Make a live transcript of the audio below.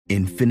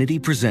Infinity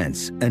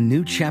presents a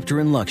new chapter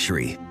in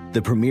luxury,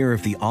 the premiere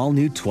of the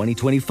all-new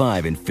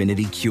 2025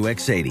 Infinity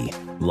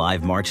QX80,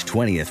 live March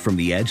 20th from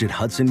the Edge at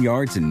Hudson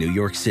Yards in New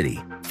York City,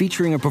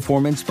 featuring a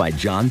performance by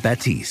John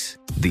Batiste.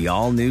 The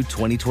all-new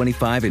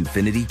 2025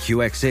 Infinity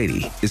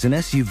QX80 is an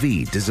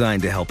SUV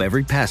designed to help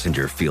every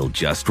passenger feel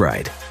just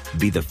right.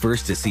 Be the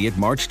first to see it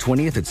March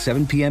 20th at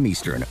 7 p.m.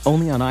 Eastern,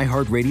 only on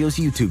iHeartRadio's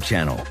YouTube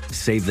channel.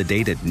 Save the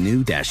date at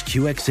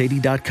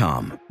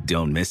new-QX80.com.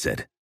 Don't miss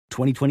it.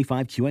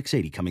 2025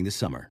 QX80 coming this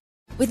summer.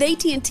 With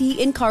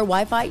AT&T in-car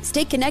Wi-Fi,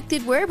 stay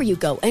connected wherever you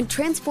go and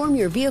transform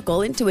your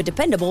vehicle into a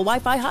dependable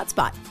Wi-Fi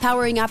hotspot.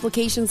 Powering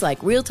applications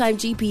like real-time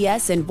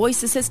GPS and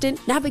voice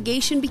assistant,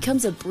 navigation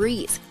becomes a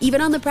breeze. Even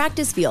on the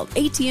practice field,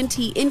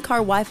 AT&T in-car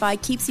Wi-Fi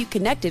keeps you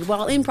connected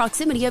while in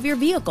proximity of your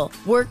vehicle.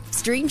 Work,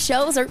 stream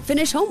shows, or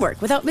finish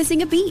homework without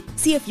missing a beat.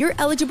 See if you're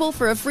eligible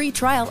for a free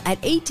trial at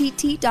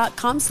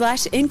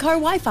att.com/in-car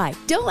Wi-Fi.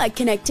 Don't let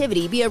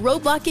connectivity be a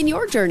roadblock in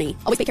your journey.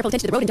 Always pay careful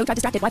attention to the road and don't drive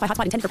distracted. Wi-Fi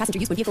hotspot intended for passenger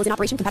use when vehicle is in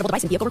operation. Compatible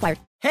device and vehicle required.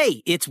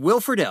 Hey, it's Will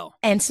Friedle.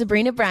 And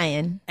Sabrina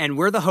Bryan. And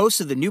we're the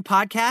hosts of the new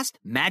podcast,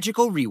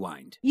 Magical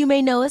Rewind. You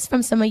may know us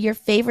from some of your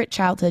favorite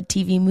childhood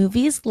TV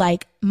movies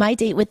like My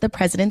Date with the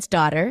President's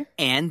Daughter.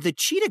 And the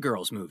Cheetah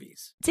Girls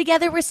movies.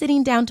 Together, we're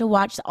sitting down to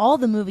watch all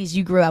the movies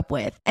you grew up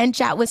with and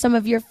chat with some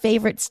of your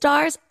favorite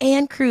stars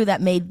and crew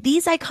that made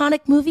these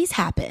iconic movies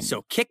happen.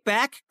 So kick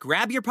back,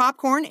 grab your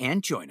popcorn,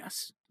 and join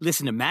us.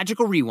 Listen to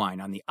Magical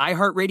Rewind on the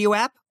iHeartRadio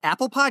app,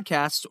 Apple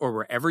Podcasts, or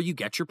wherever you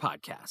get your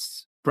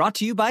podcasts. Brought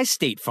to you by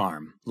State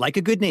Farm. Like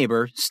a good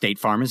neighbor, State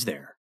Farm is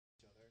there.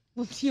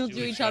 You'll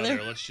do each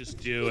other. Let's just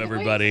do,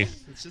 everybody.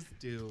 Let's just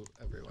do,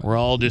 everyone. We're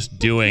all just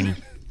doing. I'm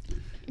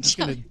just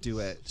going to do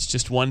it. It's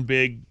just one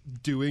big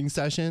doing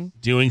session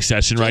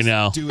right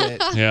now. Do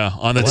it. Yeah,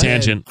 on the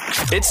tangent.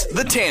 It's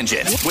The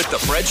Tangent with The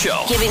Fred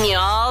Show. Giving you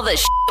all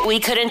the we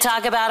couldn't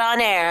talk about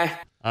on air.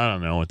 I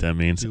don't know what that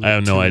means. I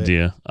have no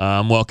idea.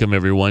 Welcome,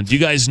 everyone. Do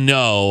you guys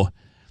know,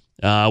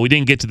 we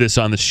didn't get to this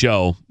on the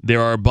show,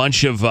 there are a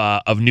bunch of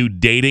new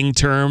dating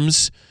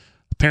terms.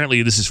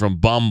 Apparently, this is from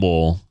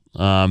Bumble.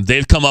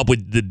 They've come up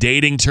with the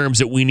dating terms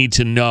that we need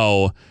to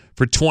know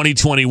for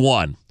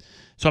 2021.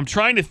 So I'm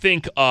trying to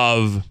think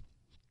of,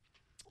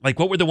 like,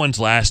 what were the ones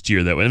last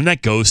year that isn't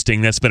that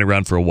ghosting? That's been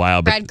around for a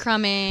while. But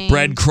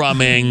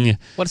breadcrumbing.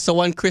 What's the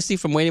one, Chrissy,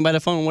 from Waiting by the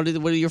Phone? What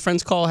do your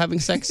friends call having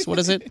sex? What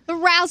is it?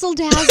 Razzle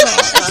dazzle.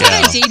 That's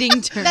not a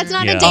dating term. That's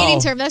not a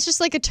dating term. That's just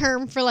like a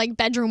term for like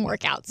bedroom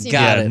workouts.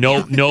 Got it.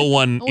 No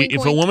one.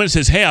 If a woman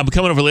says, "Hey, I'm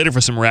coming over later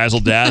for some razzle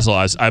dazzle,"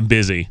 I'm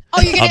busy.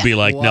 I'll be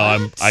like,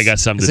 "No, I got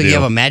something to do." So you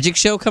have a magic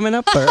show coming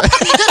up? Or?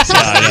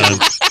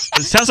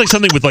 It sounds like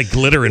something with like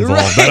glitter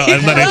involved.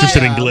 I'm not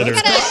interested in glitter.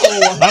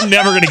 I'm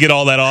never going to get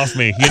all that off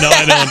me. You know,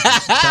 I don't.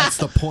 That's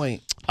the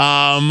point.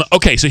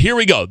 Okay, so here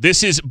we go.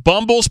 This is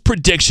Bumble's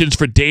predictions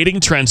for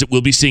dating trends that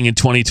we'll be seeing in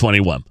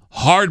 2021.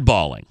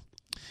 Hardballing.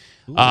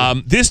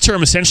 This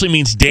term essentially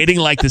means dating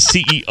like the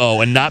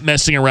CEO and not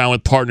messing around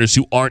with partners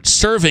who aren't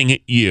serving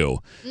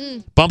you.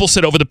 Bumble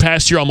said over the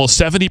past year, almost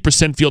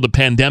 70% feel the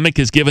pandemic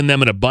has given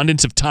them an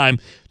abundance of time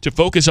to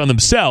focus on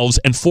themselves,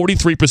 and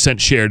 43%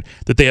 shared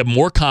that they have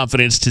more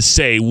confidence to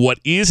say what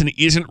is and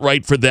isn't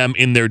right for them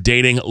in their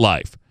dating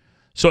life.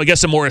 So I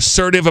guess a more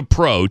assertive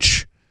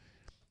approach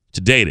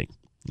to dating.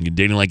 You're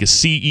dating like a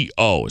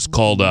CEO. It's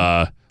called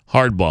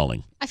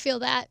hardballing. I feel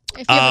that.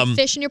 If you have a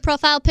fish in your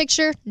profile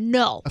picture,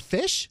 no. A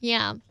fish?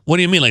 Yeah. What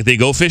do you mean? Like they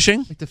go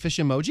fishing? Like the fish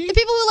emoji? The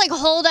people who like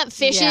hold up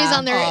fishes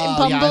on their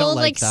Bumble, yeah, I don't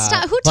like that.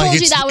 stop. Who told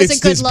you that was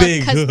a good look?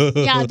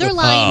 Because they're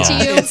lying to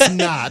you. It's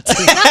not.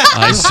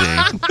 I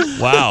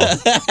see. Wow.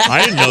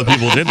 I didn't know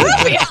people did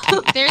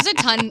that.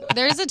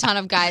 There's a ton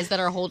of guys that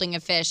are holding a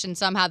fish, and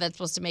somehow that's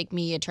supposed to make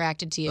me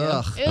attracted to you.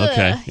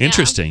 Okay.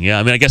 Interesting. Yeah.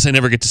 I mean, I guess I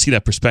never get to see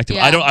that perspective.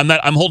 Yeah.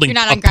 I'm holding You're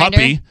not a on Grindr?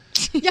 puppy.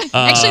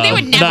 Actually, they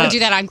would never do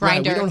that on Grindr.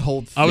 Right, we don't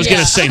hold fish. I was going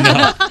to say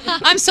no.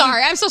 I'm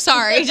sorry. I'm so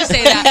sorry. Just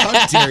say that.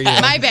 How dare you?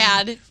 My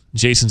bad.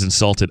 Jason's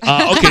insulted.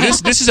 Okay,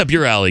 this is up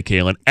your alley,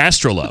 Kaylin.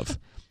 Astrolove.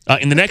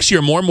 In the next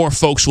year, more and more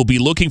folks will be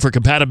looking for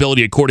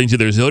compatibility according to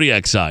their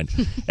zodiac sign.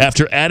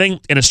 After adding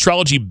an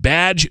astrology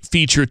badge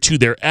feature to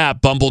their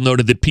app, Bumble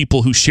noted that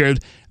people who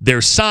shared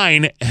their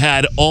sign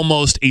had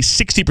almost a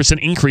 60%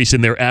 increase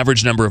in their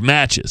average number of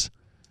matches.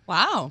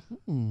 Wow.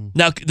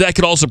 Now, that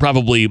could also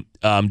probably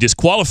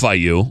disqualify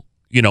you,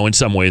 in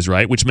some ways,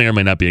 right? Which may or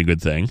may not be a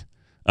good thing.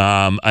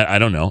 I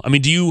don't know. I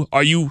mean,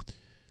 are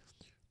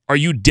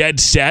you dead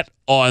set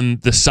on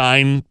the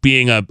sign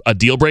being a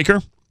deal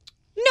breaker?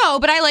 No,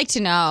 but I like to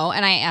know,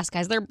 and I ask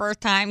guys their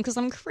birth time because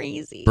I'm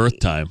crazy. Birth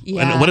time.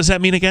 Yeah. And what does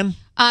that mean again?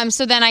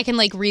 So then I can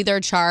read their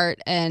chart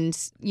and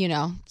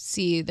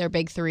see their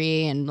big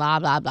three and blah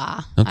blah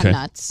blah. Okay. I'm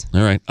nuts.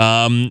 All right.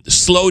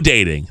 Slow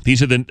dating.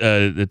 These are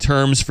the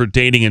terms for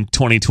dating in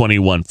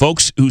 2021.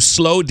 Folks who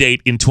slow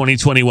date in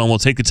 2021 will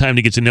take the time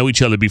to get to know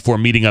each other before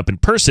meeting up in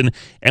person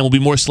and will be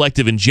more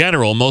selective in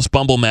general. Most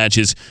Bumble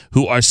matches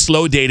who are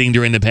slow dating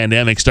during the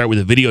pandemic start with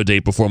a video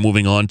date before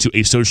moving on to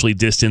a socially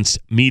distanced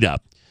meetup.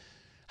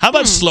 How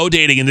about slow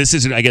dating? And this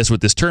isn't, I guess, what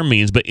this term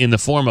means, but in the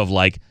form of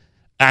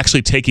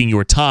actually taking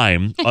your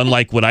time,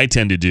 unlike what I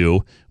tend to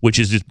do, which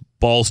is just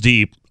balls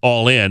deep,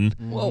 all in.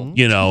 Whoa.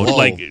 You know, Whoa.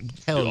 like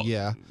Hell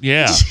yeah.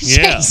 yeah.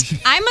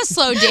 I'm a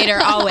slow dater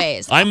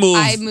always. I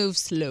move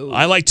slow.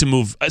 I like to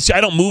move. See,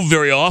 I don't move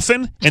very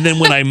often, and then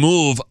when I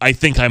move, I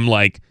think I'm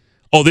like,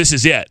 oh, this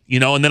is it, you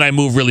know, and then I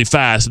move really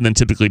fast, and then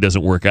typically it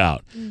doesn't work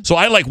out. So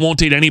I won't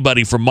date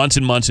anybody for months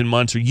and months and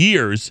months or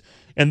years,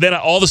 and then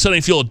all of a sudden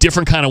I feel a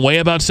different kind of way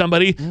about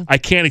somebody. I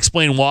can't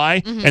explain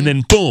why, and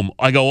then boom,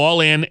 I go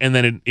all in, and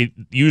then it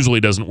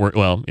usually doesn't work.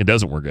 Well, it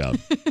doesn't work out.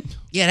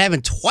 Yeah, it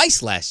happened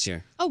twice last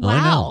year. Oh,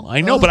 wow.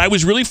 I know, but I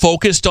was really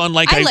focused on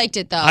I liked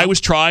it, though. I was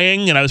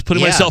trying, and I was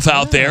putting myself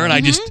out there, and I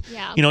just,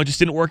 it just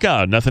didn't work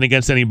out. Nothing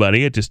against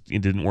anybody. It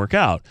didn't work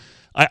out.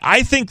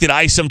 I think that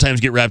I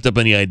sometimes get wrapped up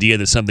in the idea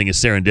that something is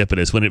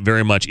serendipitous when it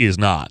very much is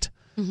not.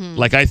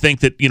 Like, I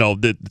think that,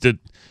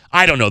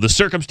 I don't know, the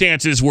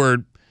circumstances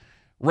were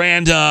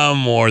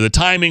random or the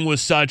timing was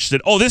such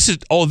that,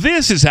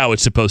 this is how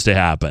it's supposed to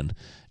happen.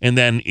 And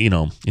then,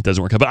 it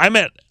doesn't work out. But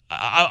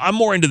I'm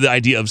more into the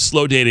idea of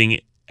slow dating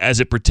as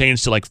it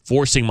pertains to like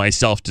forcing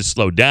myself to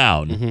slow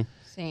down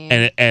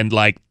and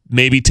like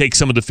maybe take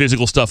some of the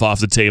physical stuff off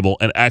the table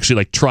and actually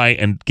like try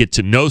and get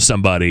to know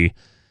somebody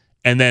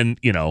and then,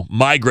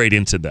 migrate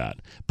into that.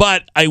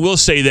 But I will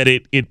say that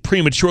it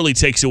prematurely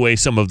takes away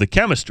some of the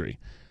chemistry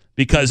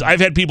because I've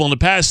had people in the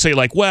past say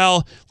like,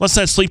 well, let's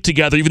not sleep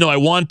together even though I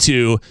want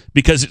to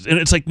and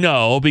it's like,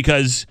 no,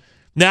 because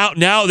now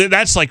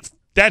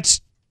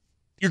that's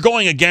you're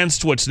going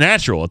against what's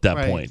natural at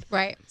that point.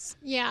 Right.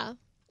 Yeah.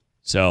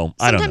 So,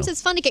 I don't know. Sometimes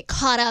it's fun to get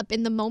caught up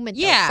in the moment,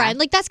 though, Yeah. friend.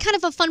 Like, that's kind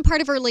of a fun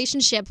part of a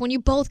relationship when you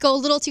both go a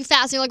little too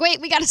fast. And you're like,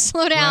 wait, we got to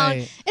slow down.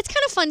 Right. It's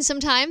kind of fun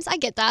sometimes. I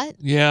get that.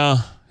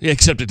 Yeah,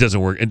 except it doesn't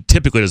work. It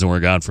typically doesn't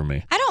work out for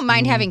me. I don't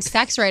mind having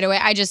sex right away.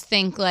 I just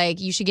think like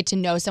you should get to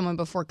know someone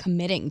before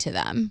committing to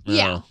them.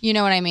 Yeah. You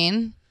know what I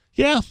mean?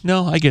 Yeah,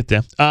 no, I get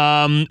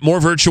that. More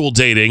virtual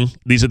dating.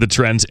 These are the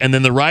trends. And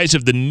then the rise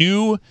of the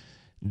new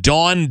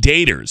dawn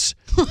daters.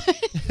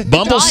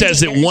 Bumble says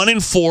that 1 in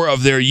 4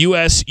 of their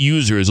U.S.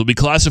 users will be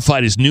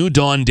classified as new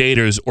dawn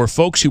daters or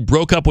folks who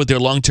broke up with their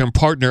long-term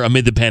partner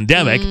amid the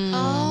pandemic.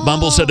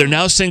 Bumble said they're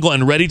now single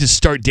and ready to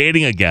start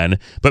dating again,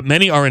 but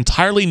many are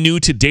entirely new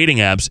to dating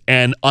apps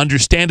and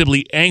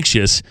understandably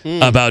anxious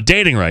about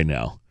dating right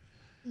now.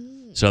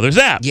 So there's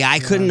that. Yeah, I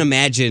couldn't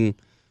imagine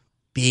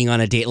being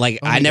on a date. Like,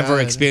 I never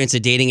experienced a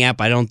dating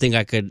app. I don't think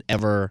I could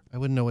ever. I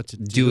wouldn't know what to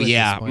do.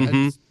 Yeah. At this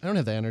point. I don't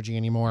have the energy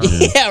anymore.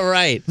 Yeah,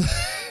 right.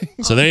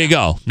 So there you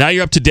go. Now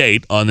you're up to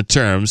date on the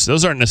terms.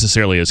 Those aren't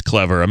necessarily as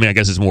clever. I mean, I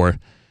guess it's more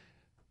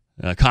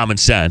common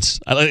sense.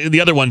 The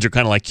other ones are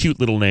kind of like cute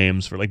little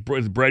names for like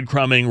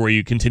breadcrumbing, where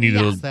you continue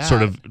to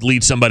sort of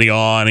lead somebody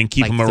on and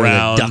keep Like them throw the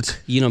around. duck,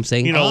 you know what I'm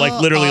saying?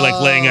 Like literally like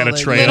laying out a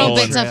like trail. Little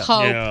bits of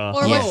hope. Yeah.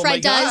 Or what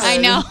Fred does. I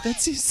know. That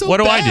seems so What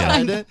do I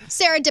bad. do?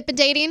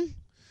 Serendipitating.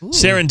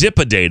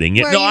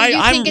 Serendipidating. Where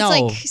you think it's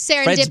like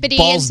serendipity,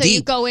 and so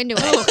you go into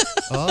it.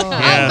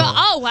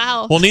 Oh,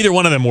 wow. Well, neither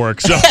one of them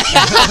works. So,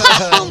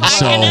 Oh, my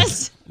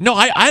goodness. No,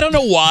 I don't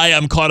know why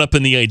I'm caught up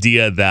in the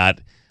idea that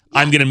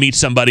I'm going to meet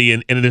somebody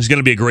and there's going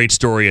to be a great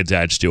story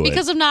attached to it.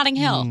 Because of Notting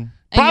Hill. And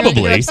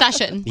Probably. your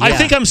obsession. I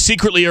think I'm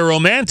secretly a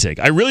romantic.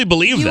 I really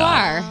believe You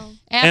that. are.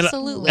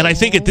 Absolutely. And I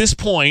think at this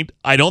point,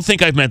 I don't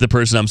think I've met the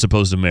person I'm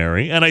supposed to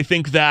marry. And I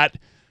think that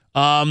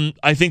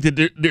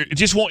it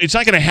just won't. It's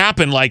not going to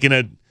happen like in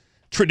a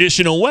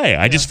traditional way.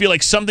 I just feel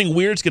like something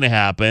weird's going to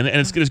happen,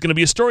 and there's going to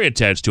be a story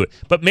attached to it.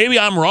 But maybe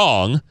I'm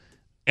wrong,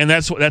 and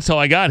that's how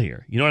I got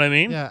here. You know what I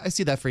mean? Yeah, I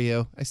see that for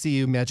you. I see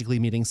you magically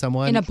meeting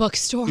someone in a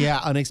bookstore. Yeah,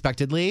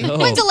 unexpectedly.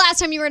 When's the last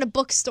time you were in a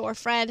bookstore,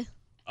 Fred?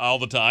 All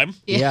the time.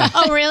 Yeah.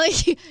 Oh,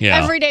 really?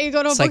 Yeah. Every day you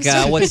go to a It's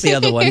bookstore? like what's the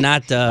other one?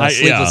 Not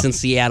Sleepless yeah. in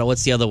Seattle.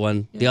 What's the other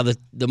one?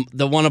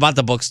 The one about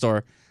the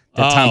bookstore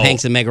that Tom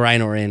Hanks and Meg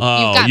Ryan were in.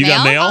 Oh, you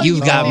got mail?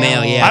 You've got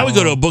mail. Yeah. I would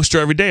go to a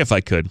bookstore every day if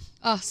I could.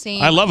 Oh,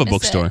 same. I love a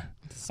bookstore.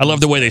 I love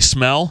the way they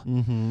smell.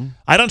 Mm-hmm.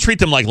 I don't treat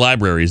them like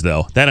libraries,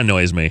 though. That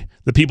annoys me.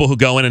 The people who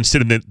go in and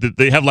sit in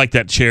they have like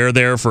that chair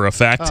there for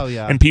effect,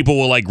 and people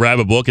will like grab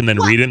a book and then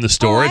read it in the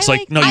store. It's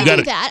like, no, you got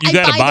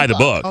to buy the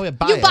book. Oh, yeah,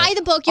 you buy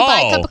the book, you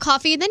buy a cup of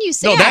coffee, and then you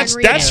sit there and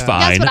read that's it. fine.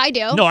 That's what I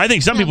do. No, I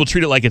think some people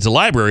treat it like it's a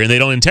library and they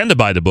don't intend to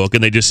buy the book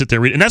and they just sit there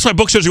reading. And that's why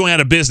bookstores are going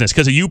out of business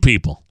because of you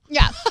people.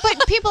 Yeah,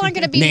 but people aren't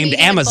going to be named meeting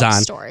Amazon.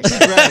 bookstores.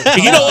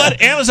 You know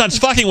what? Amazon's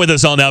fucking with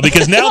us all now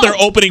because now they're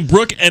opening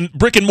brick and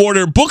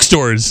mortar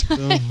bookstores.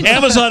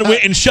 Amazon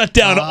went and shut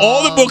down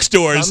all the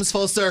bookstores. Comes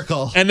full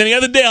circle. And then the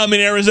other day I'm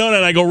in Arizona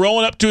and I go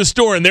rolling up to a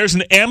store and there's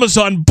an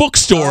Amazon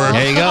bookstore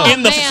There you go.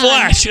 in the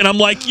flesh. And I'm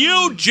like,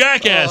 you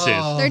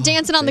jackasses. They're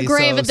dancing on the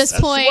grave at this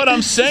point. That's what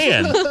I'm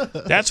saying.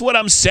 That's what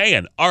I'm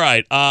saying. All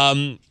right.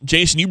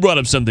 Jason, you brought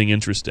up something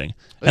interesting.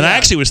 And I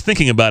actually was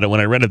thinking about it when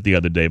I read it the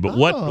other day. But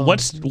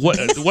what's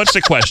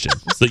the question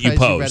that you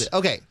posed?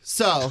 Okay,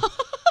 so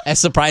As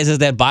surprised as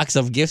that box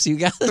of gifts you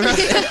got.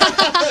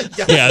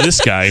 Yeah,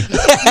 this guy.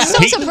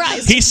 So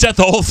surprised. He set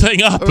the whole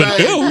thing up. Right.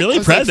 And, ooh, really?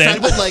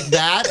 Present. Like, like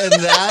that and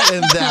that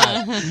and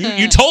that.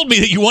 You told me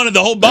that you wanted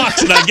the whole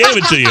box, and I gave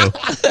it to you.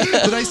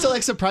 But I still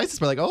like surprises.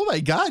 We're like, oh my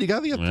God, you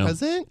got me a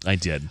present? I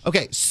did.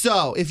 Okay,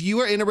 so if you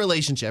are in a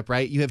relationship,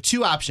 right, you have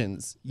two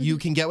options. You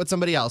can get with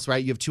somebody else,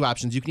 right? You have two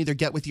options. You can either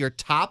get with your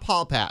top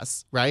hall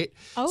pass, right?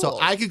 Oh. So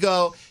I could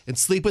go and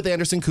sleep with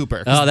Anderson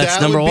Cooper. Oh, that's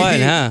that number would be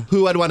one, huh?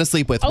 Who I'd want to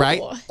sleep with,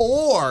 right? Oh.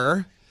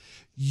 Or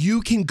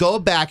you can go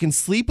back and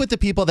sleep with the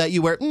people that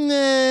you were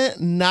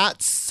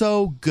not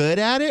so good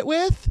at it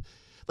with.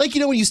 Like,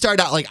 when you start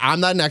out, like, I'm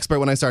not an expert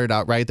when I started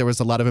out, right? There was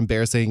a lot of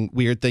embarrassing,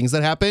 weird things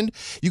that happened.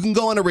 You can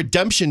go on a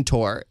redemption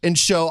tour and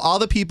show all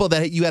the people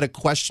that you had a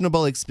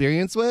questionable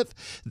experience with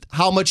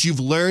how much you've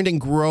learned and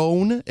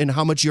grown and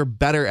how much you're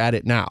better at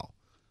it now.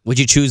 Would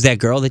you choose that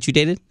girl that you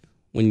dated?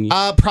 When you...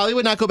 Probably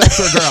would not go back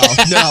to a girl.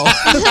 No.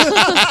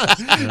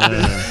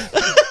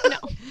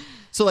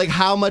 So, like,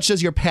 how much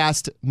does your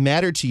past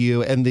matter to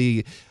you and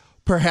the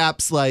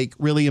perhaps, like,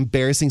 really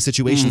embarrassing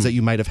situations that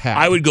you might have had?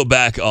 I would go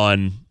back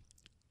on...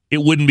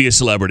 It wouldn't be a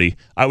celebrity.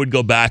 I would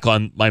go back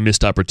on my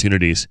missed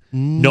opportunities,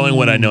 knowing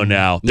what I know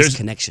now.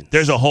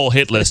 There's a whole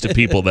hit list of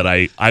people that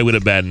I would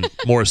have been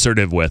more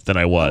assertive with than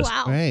I was.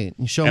 Wow. Right.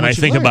 You show and I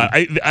think about,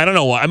 I don't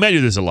know why, I measure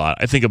this a lot.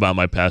 I think about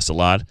my past a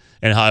lot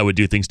and how I would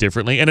do things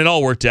differently. And it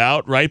all worked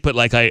out, right? But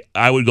like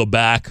I would go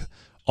back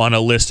on a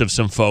list of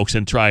some folks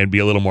and try and be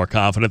a little more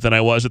confident than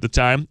I was at the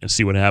time and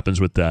see what happens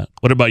with that.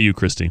 What about you,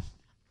 Christy?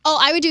 Oh,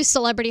 I would do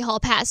Celebrity Hall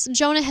Pass.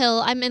 Jonah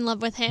Hill, I'm in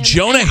love with him.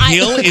 Jonah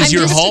Hill is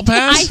your Hall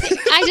Pass?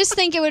 I just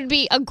think it would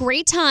be a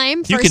great time,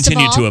 You first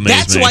continue of all. to amaze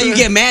That's me. why you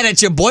get mad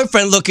at your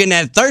boyfriend looking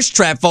at thirst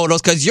trap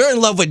photos, because you're in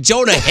love with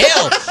Jonah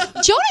Hill.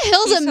 Jonah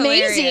Hill's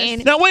amazing.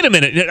 Now, wait a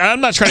minute. I'm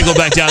not trying to go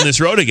back down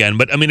this road again,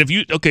 but I mean,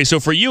 so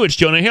for you, it's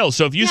Jonah Hill.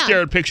 So if you stare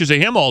at pictures of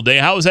him all day,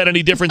 how is that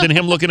any different than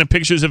him looking at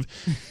pictures of,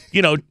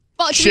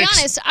 Well, to chicks? be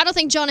honest, I don't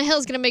think Jonah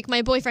Hill's going to make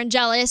my boyfriend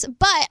jealous,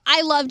 but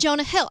I love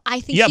Jonah Hill. I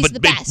think he's the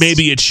best.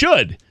 Maybe it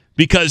should.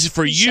 Because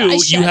for you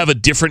have a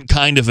different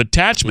kind of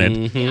attachment.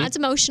 Mm-hmm. Yeah, it's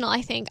emotional,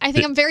 I think. I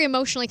think I'm very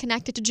emotionally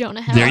connected to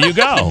Jonah Hill. There you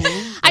go.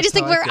 I just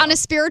think we're on a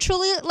spiritual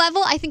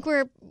level. I think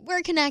we're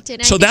connected.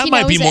 And So I think that he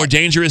might be knows more it.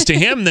 dangerous to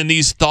him than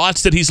these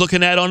thoughts that he's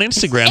looking at on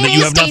Instagram It that you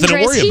is have nothing to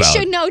dangerous. worry about. He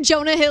should know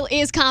Jonah Hill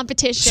is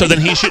competition. So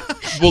then he should.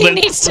 Well, He then,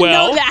 needs to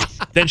know that.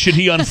 Then should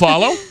he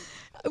unfollow?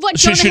 What,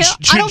 Should- Jonah should-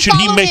 Hill? I don't should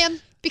he follow make-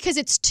 him because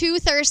it's too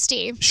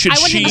thirsty. Should I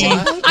don't she-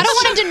 want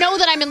him to know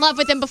that I'm in love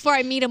with him before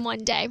I meet him one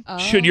day.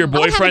 Should your I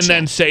won't have a boyfriend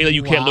then chance. say that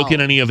you can't look at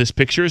any of his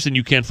pictures and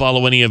you can't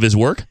follow any of his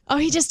work? Oh,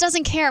 he just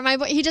doesn't care.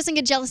 He doesn't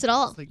get jealous at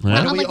all. Why do we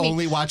Unlike me.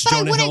 only watch But I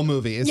Jonah Hill wouldn't-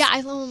 movies? Yeah,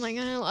 oh my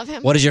God, I love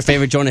him. What is your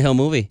favorite Jonah Hill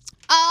movie?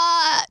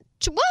 Well,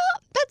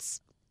 that's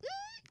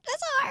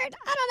hard.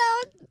 I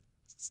don't know.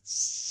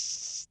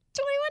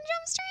 21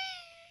 Jump Street.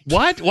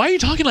 What? Why are you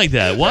talking like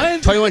that?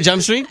 What? 21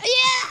 Jump Street?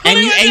 Yeah. And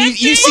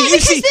you see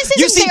Channing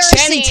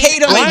embarrassing.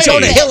 Tatum and Right.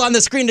 Jonah Hill on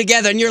the screen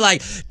together, and you're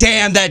like,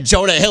 damn, that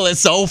Jonah Hill is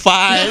so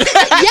fine.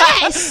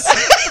 Yes.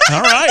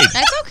 All right.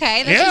 That's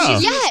okay. That's Yeah.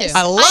 what you Yes. do.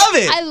 I love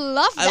it. I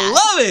love that. I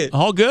love it.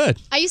 All good.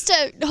 I used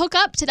to hook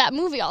up to that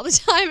movie all the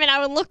time, and I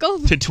would look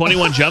over. To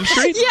 21 Jump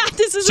Street? Yeah,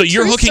 this is So a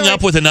you're true hooking story.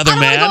 up with another I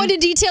don't man? want to go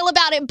into detail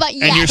about it, but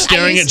yes. And you're I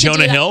staring at used to do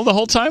Jonah that. Hill the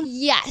whole time?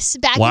 Yes,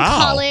 back Wow.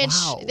 in college,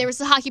 Wow. there was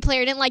a hockey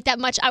player I didn't like that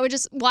much. I would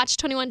just watch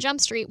 21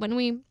 Jump Street when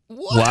we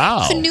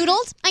Wow.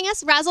 canoodled, I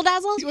guess, razzle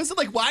dazzle. He wasn't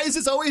like, why is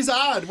this always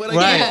on when I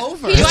Right. get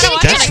over? He wanna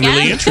watch That's it again.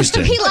 really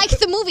interesting. He liked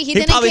the movie. He He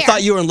didn't probably care.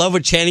 thought you were in love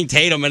with Channing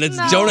Tatum, and it's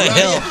Jonah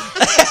Hill.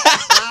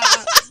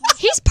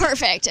 He's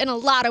perfect in a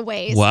lot of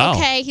ways. Wow.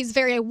 Okay, he's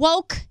very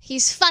woke.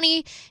 He's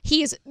funny.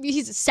 He's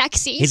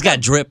sexy. He's got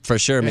drip for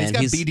sure, man. He's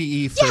got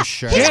BDE for yeah,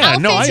 sure. His Yeah,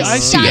 outfits, no, I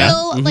his see that.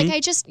 style. Like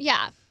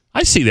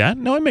I see that.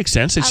 No, it makes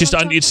sense. It's I just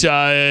love it's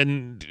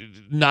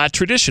not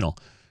traditional.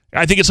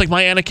 I think it's like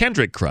my Anna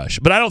Kendrick crush,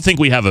 but I don't think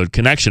we have a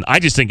connection. I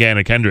just think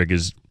Anna Kendrick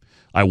is.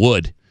 I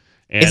would.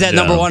 And, Is that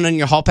number one on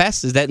your hall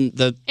pass? Is that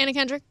the? Anna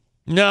Kendrick.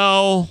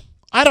 No,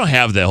 I don't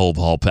have the whole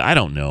hall. I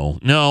don't know.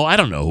 No, I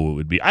don't know who it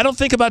would be. I don't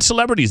think about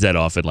celebrities that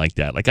often like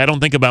that. Like I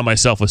don't think about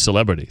myself with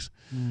celebrities.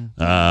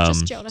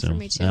 Just Jonah for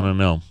me too. I don't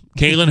know.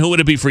 Caitlin, who would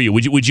it be for you?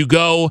 Would you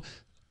go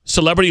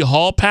celebrity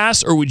hall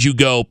pass or would you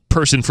go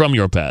person from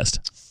your past?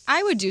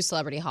 I would do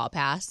Celebrity Hall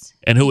Pass.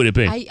 And who would it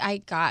be?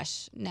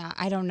 Gosh, no,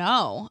 I don't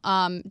know.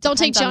 Don't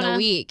take depends on Jonah. the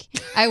week.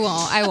 I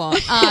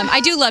won't.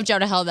 I do love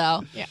Jonah Hill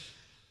though. Yeah.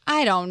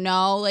 I don't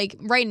know. Like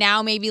right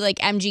now, maybe like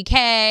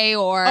MGK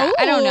or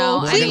I don't know.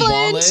 Ooh, I mean,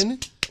 Wallen.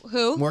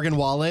 who? Morgan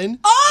Wallen.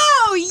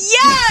 Oh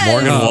yes.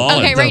 Morgan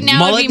Wallen. Okay, right now it'd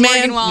mullet be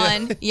Morgan man?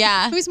 Wallen.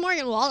 Yeah. Who's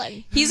Morgan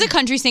Wallen? He's a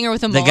country singer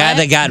with a The mullet. guy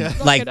that got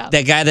Look it up.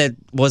 that guy that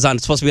was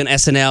supposed to be on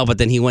SNL, but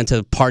then he went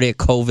to party at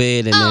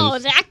COVID and Oh,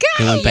 then that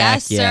he guy. went back.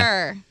 Yes, yeah.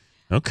 sir.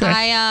 Okay.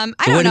 I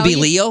don't Wouldn't know. it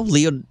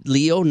be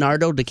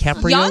Leonardo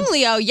DiCaprio? Young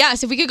Leo,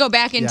 yes. If we could go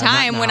back in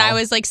time when I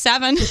was like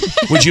 7.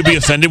 Would you be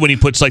offended when he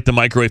puts like the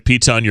microwave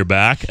pizza on your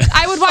back?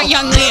 I would want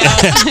young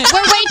Leo.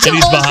 We're way too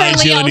he's old behind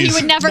for you Leo. and He he's-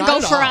 would never Not go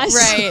at for all. us.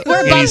 Right. We're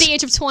And above he's- the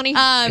age of 20.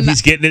 And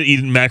he's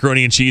eating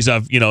macaroni and cheese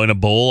off, in a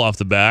bowl off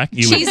the back.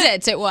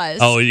 Cheez-Its it was.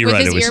 Oh, you're with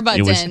right. His earbuds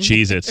it was in.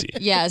 Cheez-Its.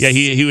 Yes. Yeah,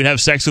 he would have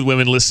sex with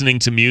women listening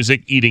to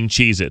music, eating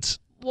Cheez-Its.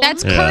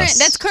 That's Yes. current.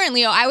 That's current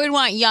Leo. I would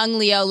want young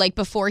Leo, like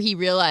before he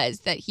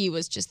realized that he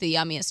was just the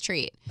yummiest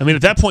treat. I mean,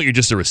 at that point, you're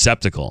just a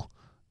receptacle.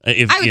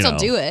 If, I would you still know.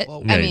 do it.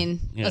 Yeah, I mean,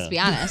 yeah. let's be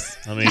honest.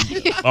 I mean,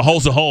 a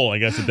hole's a hole, I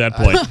guess, at that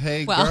point.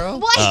 Hey, Well, girl.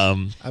 what?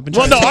 I've been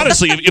Well, trying no, to-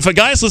 honestly, if a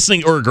guy's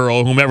listening, or a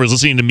girl, whomever is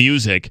listening to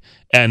music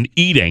and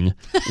eating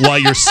while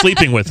you're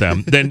sleeping with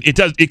them, then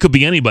it could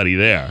be anybody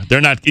there.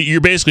 They're not.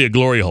 You're basically a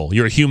glory hole.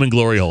 You're a human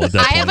glory hole at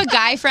that I point. have a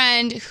guy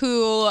friend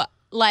who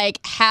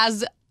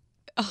has.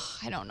 Oh,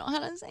 I don't know how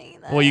to say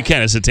that. Well, you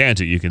can. It's a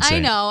tangent. You can say. I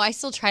know. I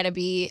still try to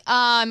be.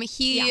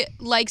 He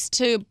likes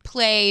to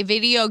play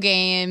video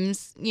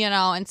games,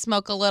 and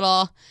smoke a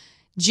little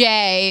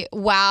J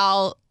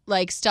while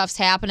like stuff's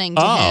happening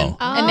to him,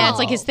 and that's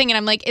like his thing. And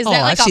I'm like, is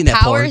that like I've seen a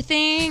that power porn.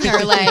 thing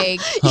or like?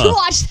 You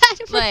watch that?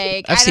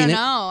 Like I've I seen don't it.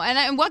 know.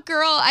 And what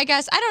girl? I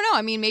guess I don't know.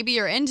 I mean, maybe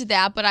you're into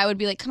that, but I would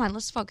be like, come on,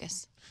 let's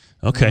focus.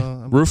 Okay,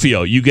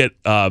 Rufio, you get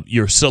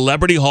your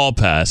celebrity hall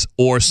pass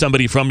or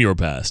somebody from your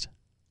past.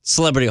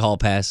 Celebrity hall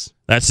pass.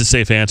 That's the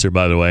safe answer,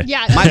 by the way.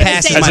 Yeah. My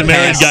past is As my a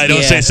married past. guy,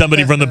 don't Yeah. say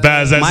somebody from the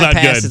past. That's my not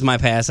past good. is my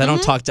past. I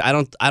don't talk to. I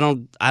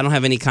don't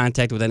have any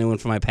contact with anyone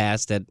from my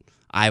past that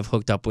I've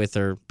hooked up with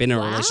or been in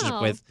a relationship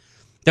with.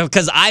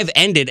 Because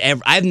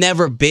I've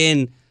never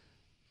been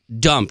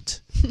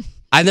dumped.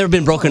 I've never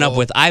been broken up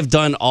with. I've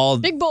done all.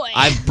 Big boy.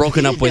 I've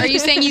broken up with. Are you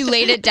saying you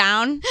laid it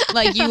down?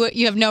 Like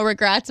you have no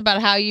regrets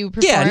about how you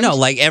performed? Yeah, no,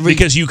 like every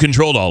Because you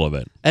controlled all of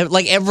it.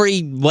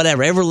 every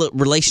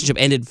relationship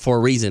ended for a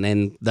reason,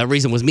 and that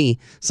reason was me.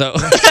 So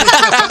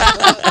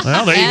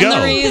Well, there you And go.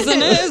 the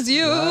reason is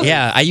you.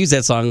 yeah, I use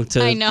that song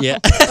to. I know. Yeah.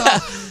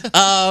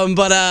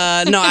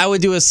 But no, I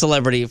would do a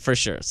celebrity for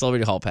sure.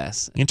 Celebrity hall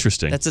pass.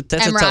 Interesting. That's a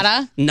tough.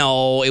 Emrata?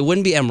 No, it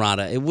wouldn't be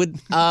Emrata. It would.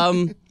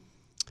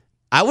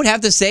 I would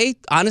have to say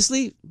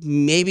honestly,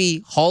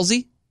 maybe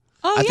Halsey.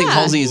 Oh, I think yeah.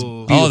 Halsey is.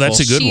 Ooh. Beautiful. Oh, that's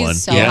a good She's one.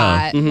 so yeah,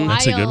 hot.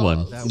 that's a good one.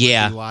 Wild. That would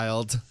Yeah. be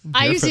wild.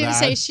 I Here was for going to that.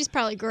 say she's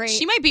probably great.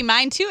 She might be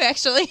mine too,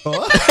 actually.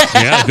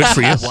 Yeah, good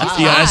for you. Wow.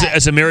 Yeah,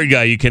 as a married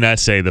guy, you cannot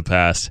say the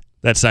past.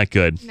 That's not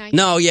good.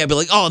 No, yeah, but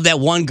like, oh, that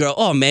one girl.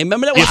 Oh man,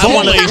 remember that one? If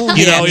only,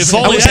 if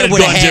only that had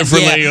gone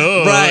differently. Yeah,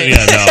 oh, right.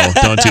 yeah,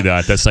 no, don't do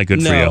that. That's not good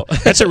for No. you.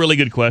 That's a really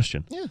good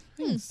question. Yeah,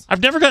 I've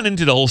never gotten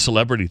into the whole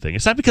celebrity thing.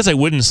 It's not because I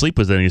wouldn't sleep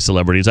with any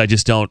celebrities. I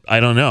just don't. I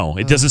don't know.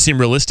 It doesn't seem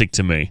realistic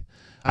to me.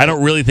 I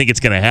don't really think it's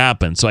going to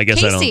happen. So I guess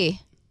I don't. Casey.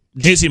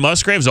 Casey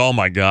Musgraves, oh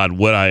my God,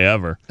 would I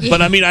ever? But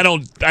I mean, I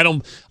don't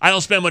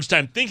spend much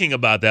time thinking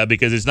about that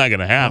because it's not going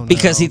to happen.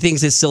 because he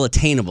thinks it's still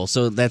attainable.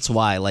 So that's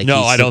why. Like, No,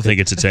 he's I still don't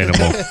think it's attainable.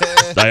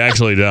 I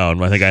actually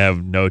don't. I think I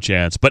have no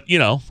chance. But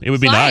it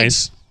would be Slide.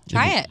 nice.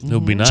 Try it. It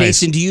would be nice.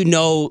 Jason, do you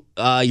know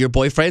your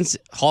boyfriend's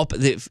hall?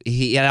 If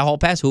he had a hall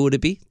pass, who would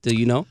it be? Do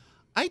you know?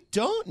 I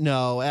don't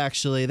know,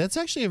 actually. That's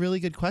actually a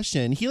really good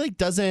question. He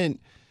doesn't.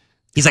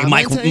 He's like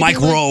Mike comment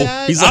anything Rowe. like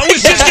that. He's I like,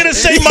 was just gonna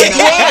say Mike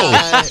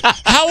Rowe.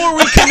 How are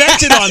we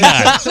connected on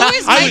that? Who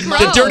is Mike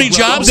The Rowe? Dirty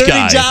Jobs Dirty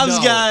guy. Jobs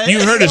No. guy. You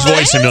heard his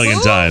voice a million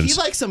He times.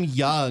 likes him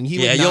young. He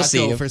Yeah, would you'll not see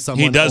go him. for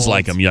someone He does old.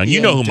 like him young. You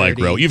Yeah, know who Mike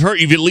dirty. Rowe.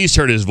 You've at least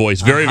heard his voice.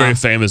 Very, very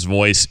famous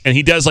voice. And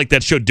he does like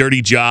that show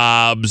Dirty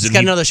Jobs. He's And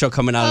got another show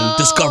coming out on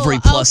Discovery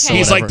Plus. okay. or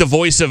he's like the whatever.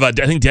 voice of I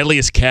think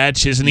Deadliest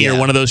Catch, isn't he? Or Yeah.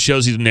 one of those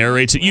shows he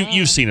narrates.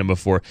 You've seen him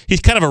before.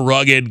 He's kind of a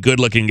rugged,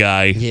 good-looking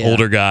guy, Yeah.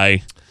 older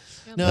guy.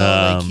 No,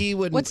 like he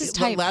would. What's his the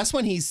type? last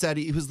one he said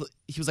he was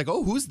like,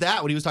 oh, who's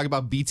that? When he was talking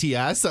about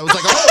BTS, I was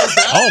like, oh, is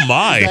that? Oh,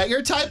 my. Is that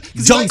your type? 'Cause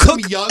he Jungkook?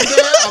 likes him younger.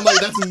 I'm like,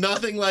 that's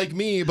nothing like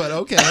me, but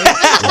okay.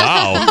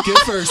 Wow. Good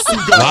for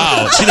Suga.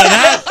 Wow. See, now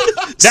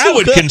that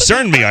would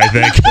concern me, I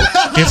think.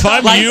 If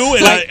I'm you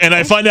and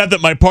I find out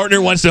that my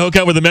partner wants to hook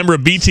up with a member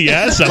of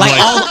BTS, I'm like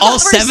like, all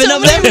For seven so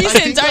of many them.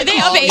 reasons. Are they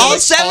of age? All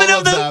seven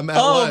of them? at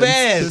Oh, once.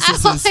 man. This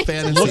is his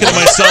fantasy. looking at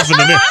myself in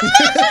the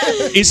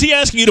mirror. Is he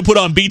asking you to put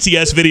on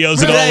BTS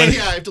videos and all Right, when-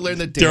 yeah, I have to learn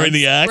the dance. during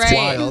the act? Right.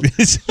 Wild.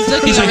 He's looking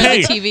like, over the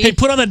hey, TV. hey,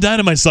 put on that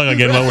Dynamite song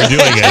again while we're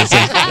doing it. It's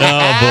like,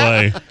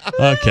 oh,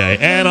 boy. Okay.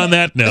 And on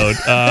that note,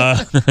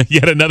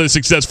 yet another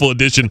successful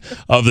edition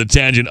of The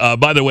Tangent.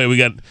 By the way, we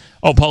got,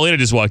 Paulina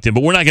just walked in,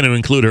 but we're not going to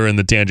include her in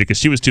The Tangent because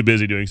she was too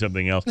busy doing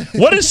something else.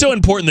 What is so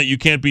important that you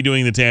can't be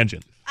doing The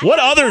Tangent? What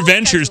other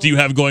ventures do you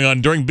have going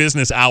on during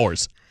business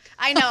hours?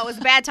 I know, it was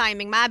bad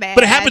timing, my bad.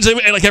 But it happens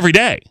like every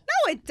day.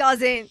 No, it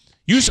doesn't.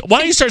 Why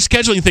don't you start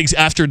scheduling things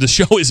after the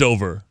show is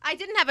over? I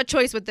didn't have a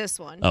choice with this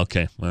one.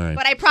 Okay, all right.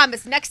 But I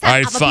promise, next All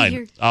time right, I'm fine. be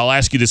here. I'll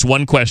ask you this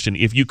one question.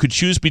 If you could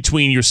choose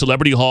between your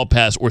celebrity hall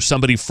pass or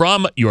somebody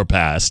from your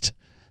past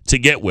to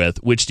get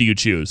with, which do you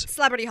choose?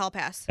 Celebrity Hall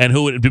Pass. And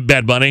who would it be?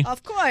 Bad Bunny?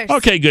 Of course.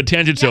 Okay, good.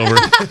 Tangent's over.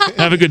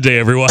 Have a good day,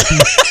 everyone.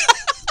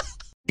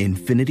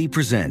 Infinity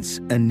presents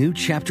a new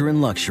chapter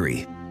in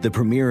luxury, the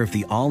premiere of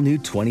the all-new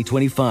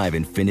 2025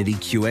 Infiniti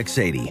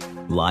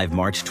QX80, live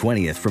March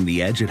 20th from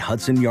the Edge at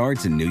Hudson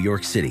Yards in New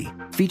York City,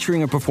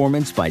 featuring a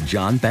performance by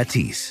John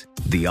Batiste.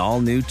 The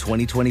all-new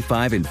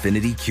 2025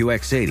 Infiniti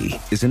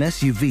QX80 is an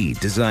SUV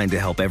designed to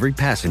help every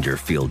passenger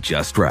feel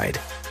just right.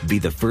 Be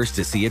the first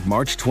to see it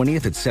March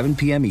 20th at 7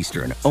 p.m.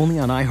 Eastern, only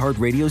on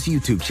iHeartRadio's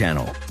YouTube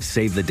channel.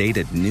 Save the date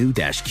at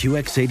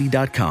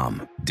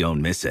new-QX80.com.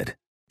 Don't miss it.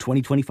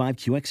 2025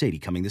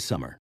 QX80 coming this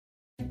summer.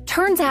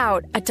 Turns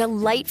out a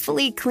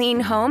delightfully clean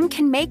home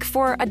can make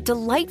for a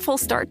delightful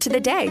start to the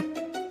day.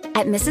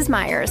 At Mrs.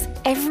 Meyer's,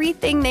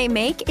 everything they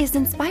make is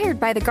inspired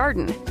by the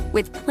garden.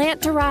 With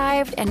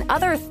plant-derived and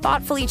other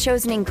thoughtfully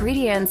chosen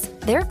ingredients,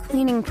 their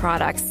cleaning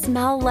products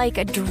smell like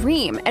a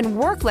dream and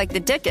work like the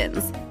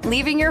Dickens,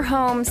 leaving your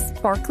home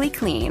sparkly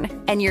clean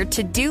and your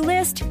to-do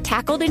list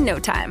tackled in no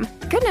time.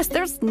 Goodness,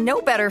 there's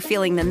no better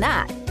feeling than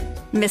that.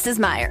 Mrs.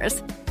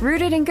 Meyer's,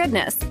 rooted in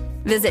goodness.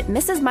 Visit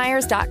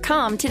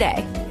mrsmeyers.com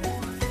today.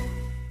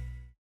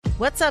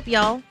 What's up,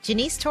 y'all?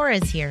 Janice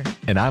Torres here.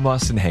 And I'm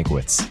Austin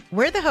Hankwitz.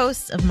 We're the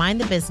hosts of Mind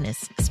the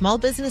Business, Small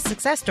Business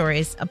Success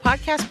Stories, a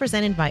podcast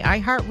presented by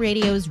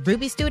iHeartRadio's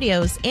Ruby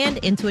Studios and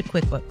Intuit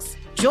QuickBooks.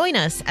 Join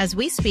us as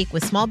we speak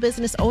with small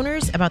business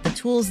owners about the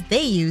tools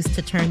they use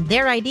to turn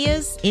their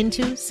ideas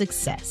into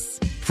success.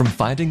 From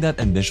finding that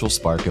initial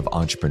spark of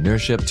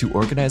entrepreneurship to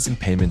organizing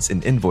payments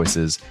and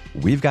invoices,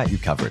 we've got you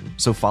covered.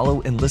 So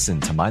follow and listen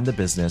to Mind the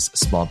Business,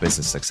 Small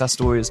Business Success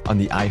Stories on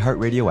the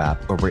iHeartRadio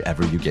app or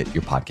wherever you get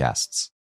your podcasts.